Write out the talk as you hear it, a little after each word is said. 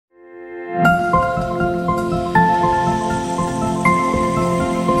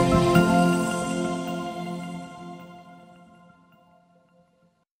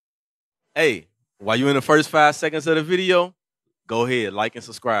While you're in the first 5 seconds of the video, go ahead, like and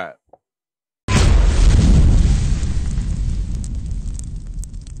subscribe.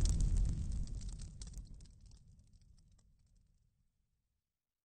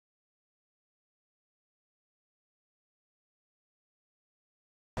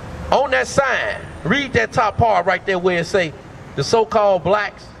 On that sign, read that top part right there where it say, the so-called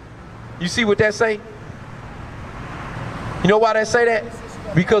blacks. You see what that say? You know why they say that?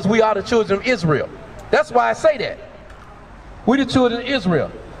 Because we are the children of Israel. That's why I say that. We the children of Israel.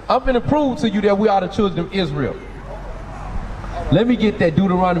 I'm going to prove to you that we are the children of Israel. Let me get that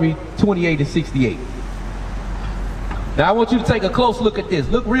Deuteronomy 28 and 68. Now I want you to take a close look at this.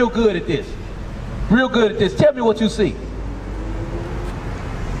 Look real good at this. Real good at this. Tell me what you see.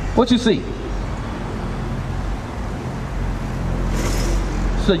 What you see?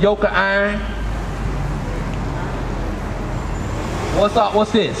 It's a yoke of iron. What's up?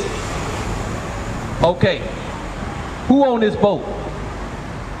 What's this? Okay. Who on this boat?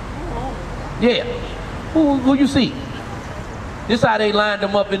 Yeah. Who you see? This how they lined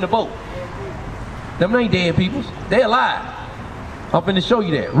them up in the boat. Them ain't dead peoples. They alive. I'm finna show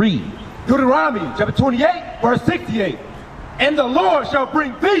you that. Read. Deuteronomy chapter 28, verse 68. And the Lord shall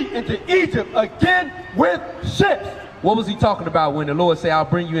bring thee into Egypt again with ships. What was he talking about when the Lord said, I'll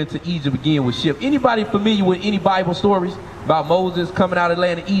bring you into Egypt again with ships? Anybody familiar with any Bible stories about Moses coming out of the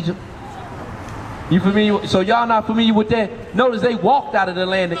land of Egypt? You familiar? So y'all not familiar with that? Notice they walked out of the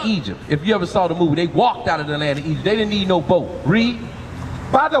land of Egypt. If you ever saw the movie, they walked out of the land of Egypt. They didn't need no boat. Read.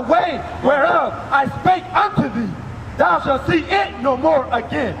 By the way whereof I spake unto thee, thou shalt see it no more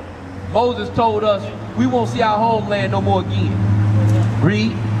again. Moses told us we won't see our homeland no more again.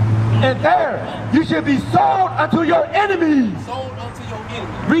 Read. And there you shall be sold unto your enemies. Sold unto your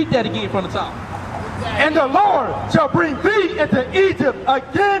enemies. Read that again from the top. And the Lord shall bring thee into Egypt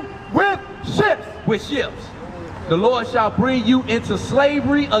again with ships. With ships. The Lord shall bring you into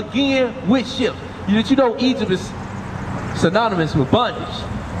slavery again with ships. Did you know Egypt is synonymous with bondage?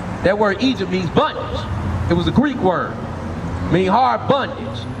 That word Egypt means bondage. It was a Greek word. Mean hard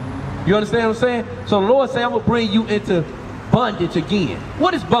bondage. You understand what I'm saying? So the Lord said, I'm going to bring you into bondage again.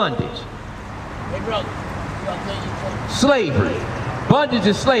 What is bondage? Hey, brother. Slavery. Bondage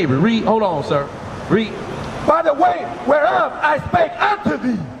is slavery. Read. Hold on, sir. Read. By the way whereof I spake unto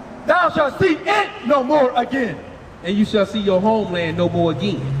thee, thou shalt see it no more again. And you shall see your homeland no more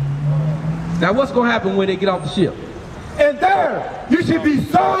again. Now what's going to happen when they get off the ship? And there you shall be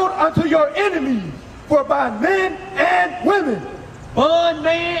sold unto your enemies for by men and women. Bond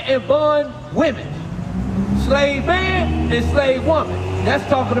man and bond women. Slave man and slave woman. That's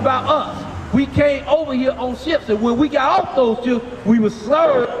talking about us. We came over here on ships, and when we got off those ships, we were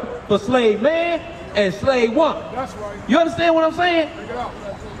served for slave man and slave woman. That's right. You understand what I'm saying?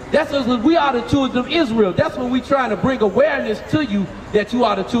 That's us. We are the children of Israel. That's when we trying to bring awareness to you that you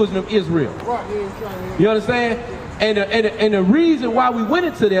are the children of Israel. Right. You understand? And the reason why we went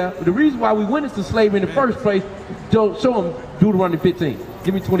into there, the reason why we went into slavery in the first place, show them Deuteronomy 15.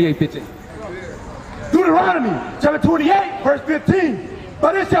 Give me 28:15. Deuteronomy chapter 28, verse 15.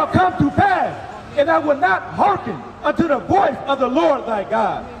 But it shall come to pass, and I will not hearken unto the voice of the Lord thy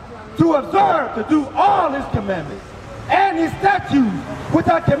God, to observe to do all his commandments and his statutes, which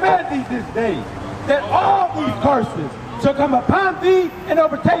I command thee this day, that all these curses shall come upon thee and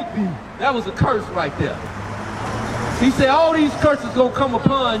overtake thee. That was a curse right there. He said all these curses gonna come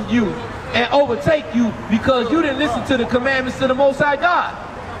upon you and overtake you because you didn't listen to the commandments of the Most High God.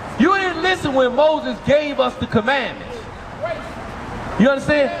 You didn't listen when Moses gave us the commandments. You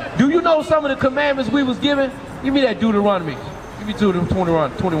understand? Do you know some of the commandments we was given? Give me that Deuteronomy. Give me Deuteronomy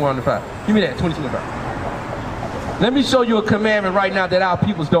 21:5. Give me that 22:5. Let me show you a commandment right now that our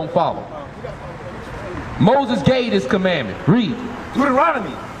peoples don't follow. Moses gave this commandment. Read.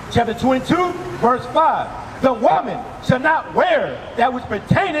 Deuteronomy chapter 22, verse 5. The woman shall not wear that which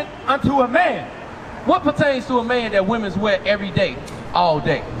pertaineth unto a man. What pertains to a man that women wear every day, all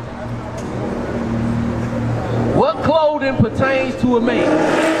day? What clothing pertains to a man?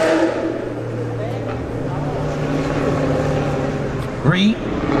 Read.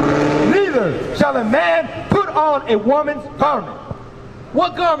 Neither shall a man put on a woman's garment.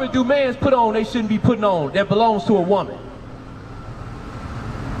 What garment do mans put on they shouldn't be putting on that belongs to a woman?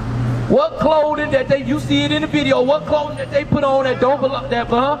 What clothing that you see it in the video, what clothing that they put on that don't belong,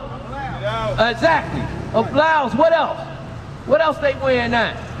 exactly. A blouse, what else? What else they wearing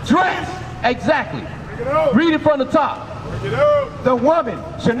now? Dress, exactly. Read it from the top. The woman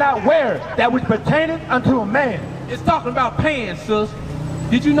should not wear that which pertaineth unto a man. It's talking about pants, sis.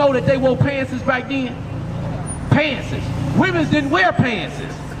 Did you know that they wore pantses back then? Pantses. Women didn't wear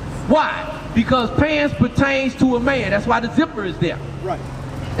pantses. Why? Because pants pertains to a man. That's why the zipper is there. Right.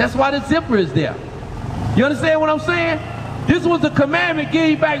 That's why the zipper is there. You understand what I'm saying? This was a commandment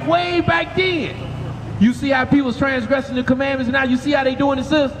given back way back then. You see how people's transgressing the commandments now? You see how they doing it,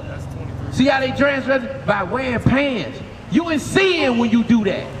 sis? See how they transgressing? By wearing pants. You in sin when you do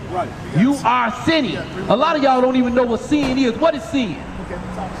that. Right. You are sinning. A lot of y'all don't even know what sin is. What is sin?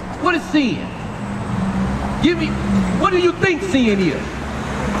 What is sin? Give me, what do you think sin is?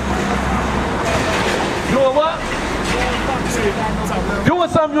 Doing what? Doing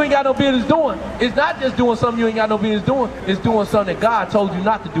something you ain't got no business doing. It's not just doing something you ain't got no business doing. It's doing something that God told you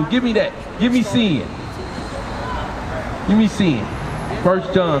not to do. Give me that. Give me sin. Give me sin.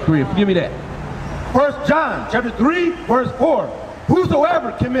 1 John 3. Give me that. 1 John chapter 3, verse 4.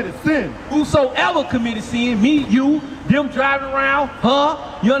 Whosoever committed sin. Whosoever committed sin, me, you, them driving around,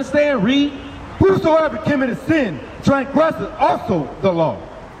 huh? You understand? Read. Whosoever committed sin transgresseth also the law.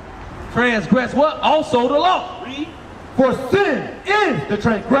 Transgress what? Also the law. Read. For sin is the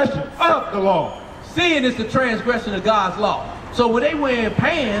transgression of the law. Sin is the transgression of God's law. So when they wearing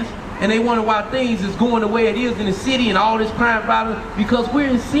pants and they wonder why things is going the way it is in the city and all this crime violence, because we're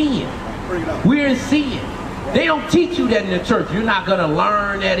in sin. We're in sin. They don't teach you that in the church. You're not going to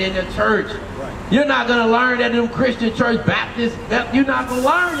learn that in the church. You're not going to learn that in Christian church, Baptist. You're not going to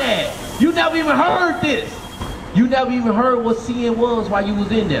learn that. You never even heard this. You never even heard what sin was while you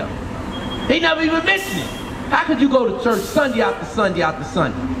was in there. They never even mentioned it. How could you go to church Sunday after Sunday after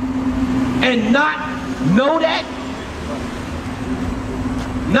Sunday and not know that?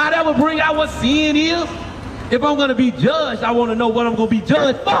 Not ever bring out what sin is? If I'm going to be judged, I want to know what I'm going to be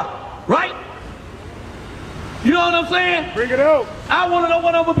judged for, right? You know what I'm saying? Bring it out. I want to know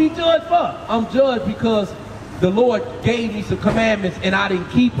what I'm going to be judged for. I'm judged because the Lord gave me some commandments and I didn't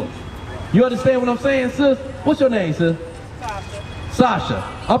keep them. You understand what I'm saying, sis? What's your name, sis? Sasha.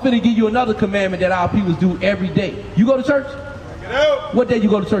 Sasha. I'm finna give you another commandment that our people do every day. You go to church? Bring it out. What day you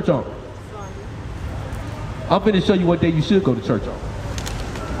go to church on? I'm finna show you what day you should go to church on.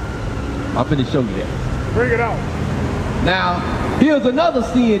 I'm finna show you that. Bring it out. Now, here's another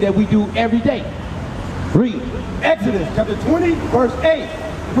sin that we do every day. Read. Exodus chapter 20, verse 8.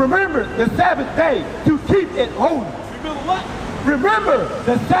 Remember the Sabbath day to keep it holy. Remember what? Remember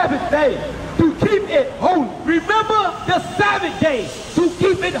the Sabbath day to keep it holy. Remember the Sabbath day to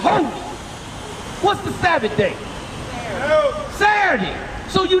keep it holy. What's the Sabbath day? Saturday.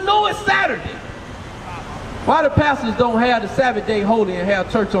 So you know it's Saturday. Why the pastors don't have the Sabbath day holy and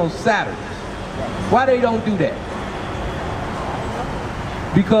have church on Saturdays? Why they don't do that?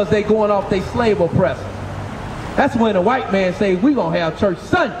 Because they going off their slave oppressor. That's when a white man say, we gonna have church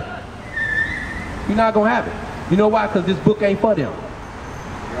Sunday. You're not gonna have it. You know why? Because this book ain't for them.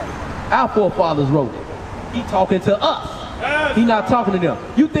 Our forefathers wrote it. He talking to us. He not talking to them.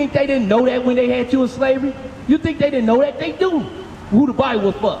 You think they didn't know that when they had you in slavery? You think they didn't know that? They knew who the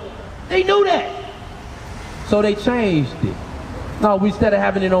Bible was for. They knew that. So they changed it. No, instead of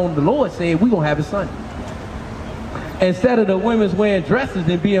having it on, the Lord said, we gonna have it Sunday. Instead of the women's wearing dresses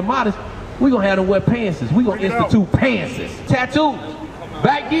and being modest, we're going to have them wear pantses. We're going to institute pantses. Tattoos.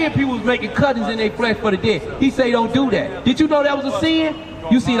 Back then, people was making cuttings in their flesh for the dead. He say don't do that. Did you know that was a sin?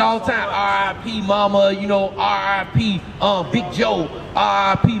 You see it all the time. R.I.P. Mama, you know, R.I.P. Big Joe,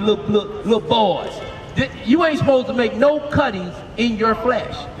 R.I.P. little boys. You ain't supposed to make no cuttings in your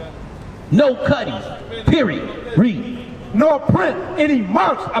flesh. No cuttings. Period. Read. Nor print any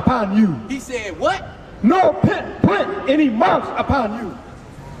marks upon you. He said what? Nor print any marks upon you.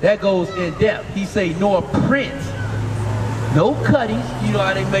 That goes in depth. He say nor print. No cuttings. You know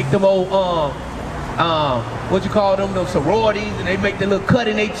how they make them old what you call them, those sororities, and they make the little cut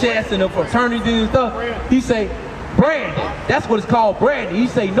in their chest and the fraternities and stuff. He say branding. That's what it's called, branding. He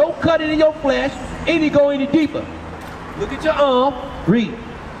say no cutting in your flesh, any go any deeper. Look at your arm. Read.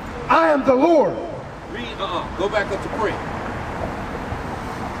 I am the Lord. Read. Go back up to print.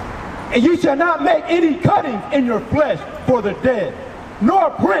 And you shall not make any cuttings in your flesh for the dead,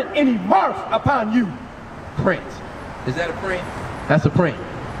 nor print any marks upon you. Print. Is that a print? That's a print.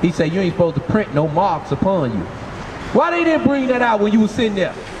 He said you ain't supposed to print no marks upon you. Why they didn't bring that out when you was sitting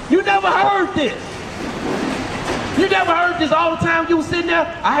there? You never heard this. You never heard this all the time you was sitting there?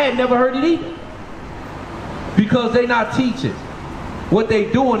 I had never heard it either. Because they not teaching. What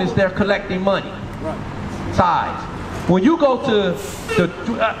they doing is they're collecting money. Right. Tithes. When you go to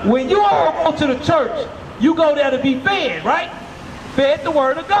when you all go to the church, you go there to be fed, right? Fed the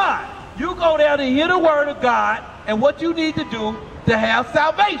word of God. You go there to hear the word of God and what you need to do to have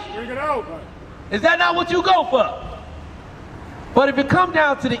salvation. Bring it out. Is that not what you go for? But if it come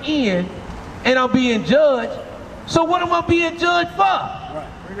down to the end and I'm being judged, so what am I being judged for? Right.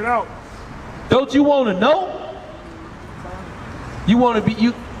 Bring it out. Don't you want to know? You want to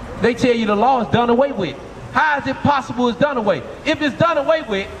be, they tell you the law is done away with. How is it possible it's done away? If it's done away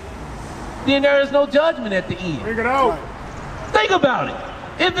with, then there is no judgment at the end. Figure it out. Think about it.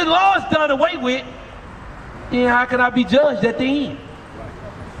 If the law is done away with, then how can I be judged at the end?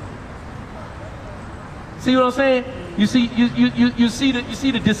 See what I'm saying? You see, you see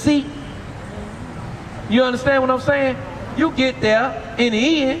the deceit. You understand what I'm saying? You get there in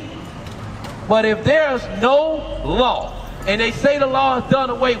the end, but if there's no law, and they say the law is done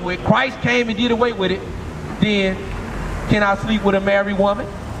away with, Christ came and did away with it, then can I sleep with a married woman?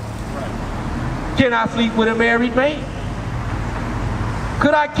 Can I sleep with a married man?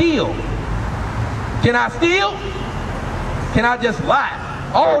 Could I kill? Can I steal? Can I just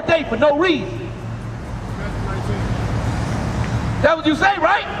lie all day for no reason? That what you say,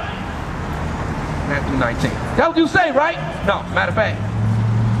 right? Matthew 19. That what you say, right? No, matter of fact,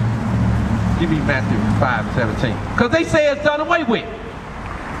 give me Matthew 5:17. Because they say it's done away with.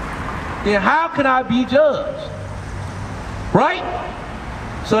 Then how can I be judged? Right?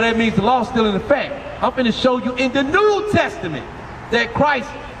 So that means the law's still in effect. I'm going to show you in the New Testament that Christ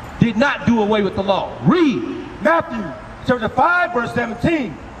did not do away with the law. Read. Matthew chapter 5, verse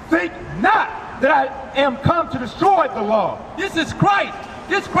 17. Think not that I am come to destroy the law. This is Christ.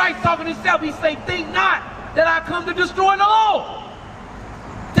 This Christ talking to himself. He say, think not that I come to destroy the law.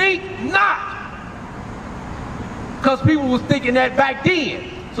 Think not. Because people was thinking that back then.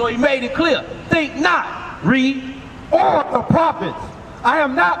 So he made it clear. Think not. Read. Or the prophets. I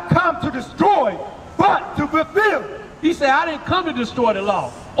am not come to destroy, but to fulfill. He said, I didn't come to destroy the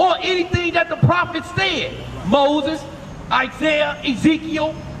law. Or anything that the prophets said. Moses, Isaiah,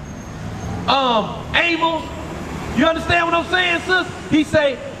 Ezekiel, Amos. You understand what I'm saying, sis? He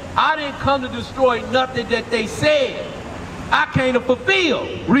say, I didn't come to destroy nothing that they said. I came to fulfill.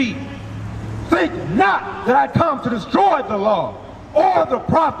 Read. Think not that I come to destroy the law or the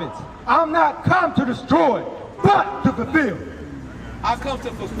prophets. I'm not come to destroy, but to fulfill. I come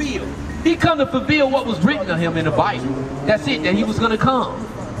to fulfill. He come to fulfill what was written of him in the Bible. That's it, that he was going to come.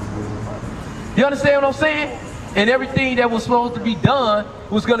 You understand what I'm saying? And everything that was supposed to be done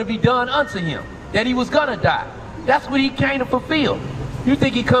was going to be done unto him. That he was going to die. That's what he came to fulfill. You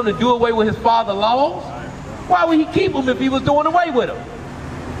think he come to do away with his father's laws? Why would he keep them if he was doing away with them?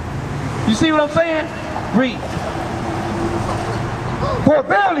 You see what I'm saying? Read. For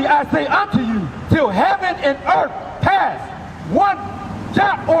verily I say unto you, till heaven and earth pass, one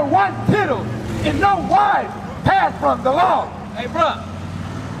jot or one tittle in no wise pass from the law. Hey,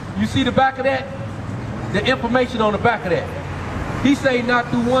 bruh, you see the back of that? The information on the back of that. He say not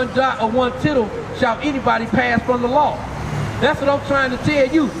through one jot or one tittle shall anybody pass from the law. That's what I'm trying to tell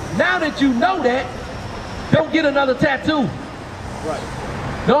you. Now that you know that, don't get another tattoo. Right.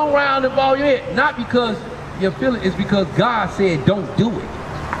 Don't round and ball your head. Not because you feel it, it's because God said don't do it.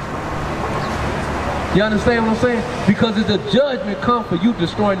 You understand what I'm saying? Because it's a judgment come for you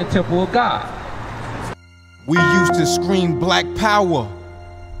destroying the temple of God. We used to scream black power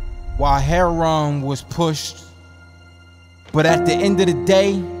while Heron was pushed. But at the end of the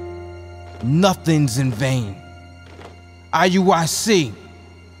day, nothing's in vain. IUIC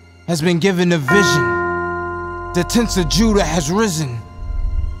has been given a vision. The tents of Judah has risen.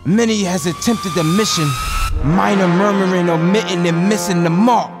 Many has attempted the mission. Minor murmuring, omitting, and missing the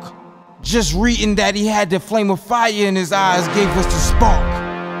mark. Just reading that he had the flame of fire in his eyes gave us the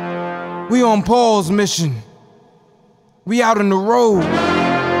spark. We on Paul's mission. We out on the road,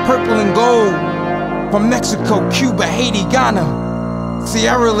 purple and gold. From Mexico, Cuba, Haiti, Ghana,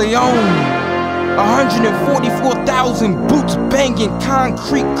 Sierra Leone. 144,000 boots banging,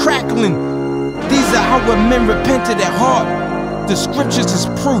 concrete crackling. These are our men repented at heart. The scriptures is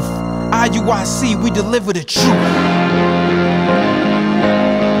proof. IUIC, we deliver the truth.